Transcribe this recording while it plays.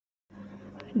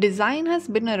Design has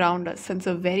been around us since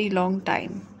a very long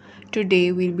time.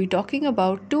 Today, we'll be talking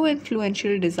about two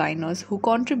influential designers who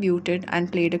contributed and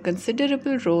played a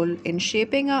considerable role in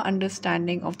shaping our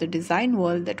understanding of the design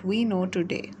world that we know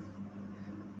today.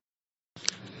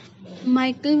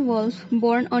 Michael Wolff,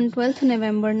 born on 12th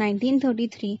November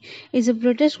 1933, is a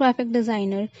British graphic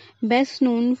designer best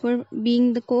known for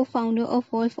being the co-founder of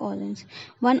Wolff Olins,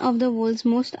 one of the world's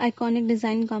most iconic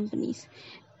design companies.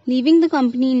 Leaving the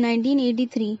company in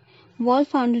 1983, Wolff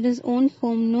founded his own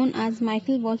firm known as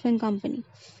Michael Wolff and Company.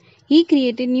 He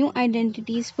created new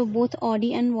identities for both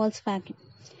Audi and Volkswagen.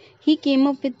 He came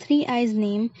up with Three Eyes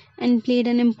name and played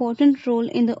an important role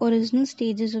in the original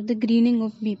stages of the greening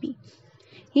of BP.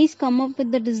 He's come up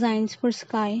with the designs for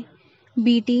Sky,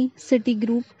 BT,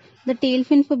 Citigroup, the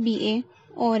tailfin for BA,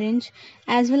 Orange,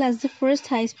 as well as the first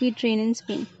high-speed train in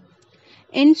Spain.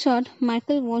 In short,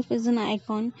 Michael Wolff is an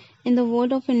icon in the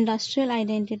world of industrial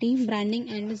identity, branding,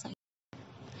 and design.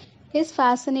 His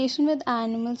fascination with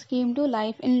animals came to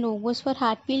life in logos for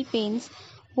Hatfield Paints,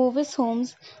 Bovis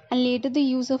Homes, and later the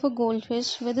use of a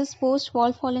goldfish with his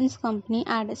post-Wolff Olins company,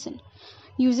 Addison.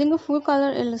 Using a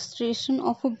full-color illustration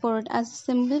of a bird as a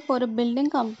symbol for a building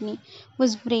company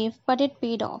was brave, but it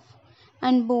paid off,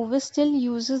 and Bovis still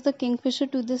uses the kingfisher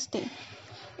to this day.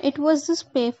 It was this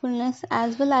playfulness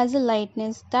as well as the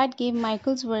lightness that gave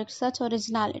Michael's work such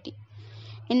originality.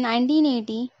 In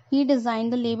 1980, he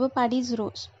designed the Labour Party's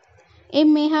rose. It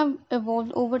may have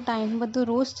evolved over time, but the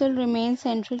rose still remains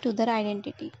central to their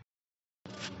identity.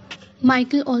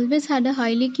 Michael always had a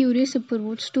highly curious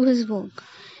approach to his work.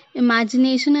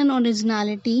 Imagination and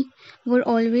originality were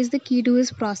always the key to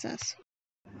his process.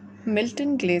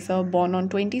 Milton Glaser, born on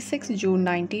 26 June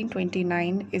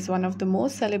 1929, is one of the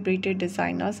most celebrated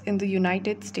designers in the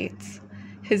United States.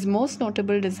 His most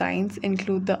notable designs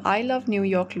include the I Love New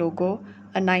York logo,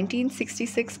 a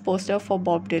 1966 poster for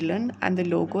Bob Dylan, and the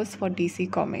logos for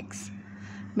DC Comics.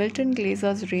 Milton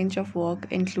Glaser's range of work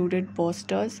included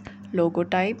posters,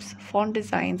 logotypes, font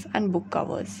designs, and book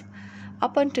covers.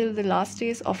 Up until the last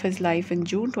days of his life in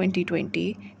June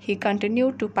 2020, he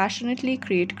continued to passionately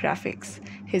create graphics,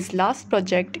 his last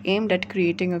project aimed at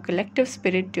creating a collective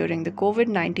spirit during the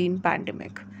COVID-19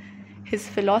 pandemic. His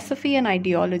philosophy and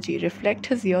ideology reflect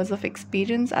his years of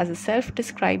experience as a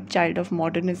self-described child of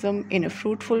modernism in a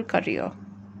fruitful career.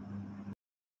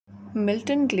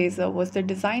 Milton Glaser was the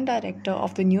design director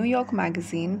of the New York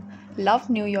magazine,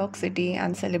 loved New York City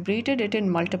and celebrated it in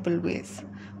multiple ways,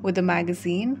 with the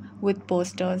magazine, with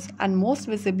posters, and most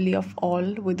visibly of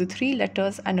all with the three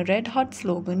letters and a red-hot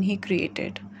slogan he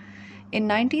created. In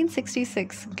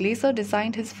 1966, Glaser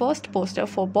designed his first poster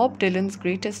for Bob Dylan's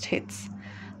greatest hits.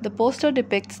 The poster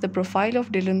depicts the profile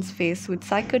of Dylan's face with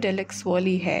psychedelic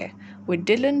swirly hair, with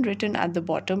Dylan written at the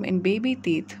bottom in baby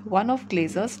teeth, one of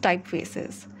Glaser's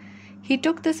typefaces. He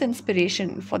took this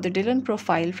inspiration for the Dylan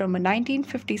profile from a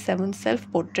 1957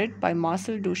 self-portrait by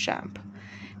Marcel Duchamp.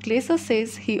 Glaser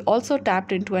says he also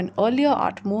tapped into an earlier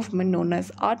art movement known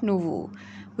as Art Nouveau,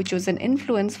 which was an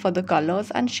influence for the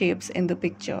colors and shapes in the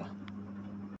picture.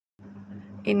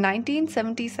 In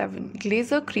 1977,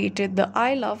 Glaser created the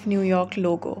I Love New York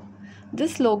logo.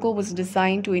 This logo was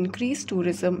designed to increase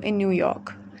tourism in New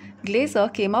York. Glaser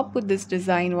came up with this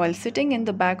design while sitting in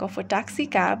the back of a taxi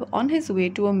cab on his way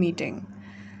to a meeting.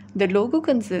 The logo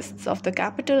consists of the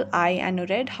capital I and a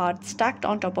red heart stacked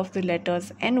on top of the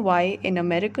letters NY in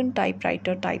American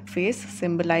typewriter typeface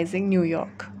symbolizing New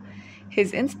York.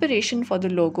 His inspiration for the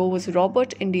logo was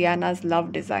Robert Indiana's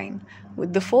love design,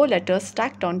 with the four letters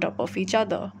stacked on top of each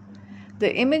other.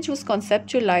 The image was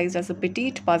conceptualized as a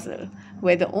petite puzzle,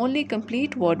 where the only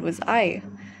complete word was I.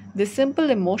 The simple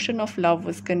emotion of love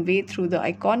was conveyed through the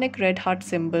iconic red heart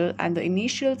symbol, and the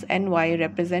initials NY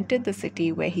represented the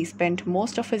city where he spent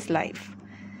most of his life.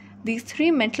 These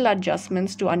three mental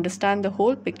adjustments to understand the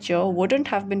whole picture wouldn't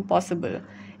have been possible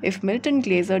if Milton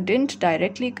Glaser didn't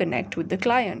directly connect with the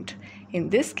client, in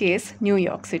this case, New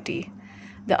York City.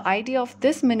 The idea of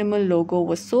this minimal logo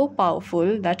was so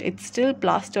powerful that it's still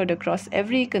plastered across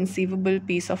every conceivable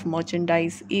piece of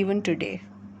merchandise even today.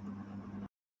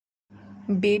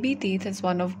 Baby Teeth is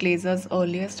one of Glaser's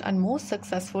earliest and most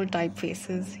successful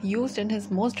typefaces, used in his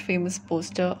most famous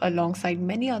poster alongside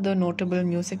many other notable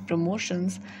music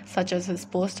promotions, such as his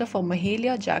poster for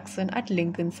Mahalia Jackson at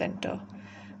Lincoln Center.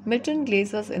 Milton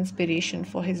Glaser's inspiration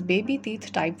for his Baby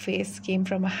Teeth typeface came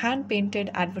from a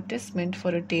hand-painted advertisement for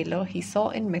a tailor he saw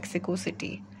in Mexico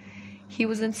City. He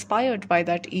was inspired by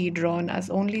that E drawn as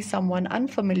only someone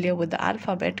unfamiliar with the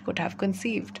alphabet could have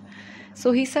conceived.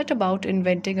 So he set about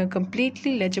inventing a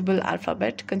completely legible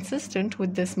alphabet consistent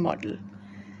with this model.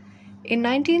 In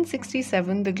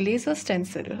 1967, the Glaser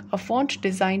stencil, a font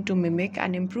designed to mimic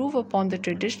and improve upon the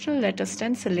traditional letter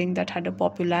stenciling that had a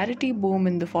popularity boom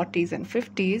in the 40s and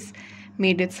 50s,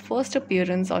 made its first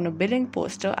appearance on a billing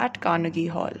poster at Carnegie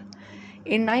Hall.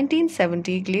 In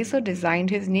 1970, Glaser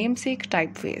designed his namesake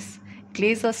typeface,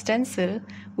 Glaser Stencil,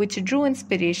 which drew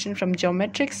inspiration from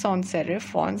geometric sans serif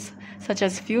fonts such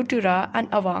as Futura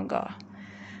and Avanga.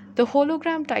 The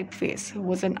hologram typeface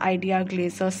was an idea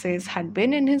Glaser says had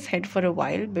been in his head for a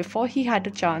while before he had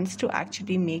a chance to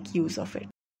actually make use of it.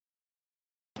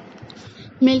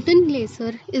 Milton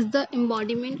Glaser is the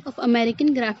embodiment of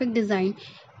American graphic design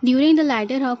during the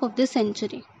latter half of the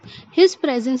century. His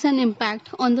presence and impact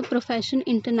on the profession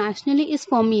internationally is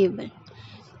formidable.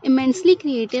 Immensely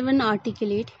creative and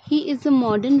articulate, he is a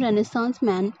modern Renaissance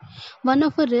man, one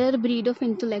of a rare breed of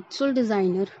intellectual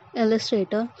designer,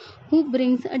 illustrator, who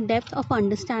brings a depth of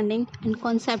understanding and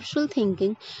conceptual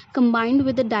thinking combined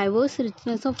with a diverse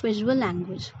richness of visual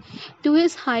language to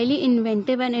his highly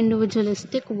inventive and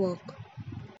individualistic work.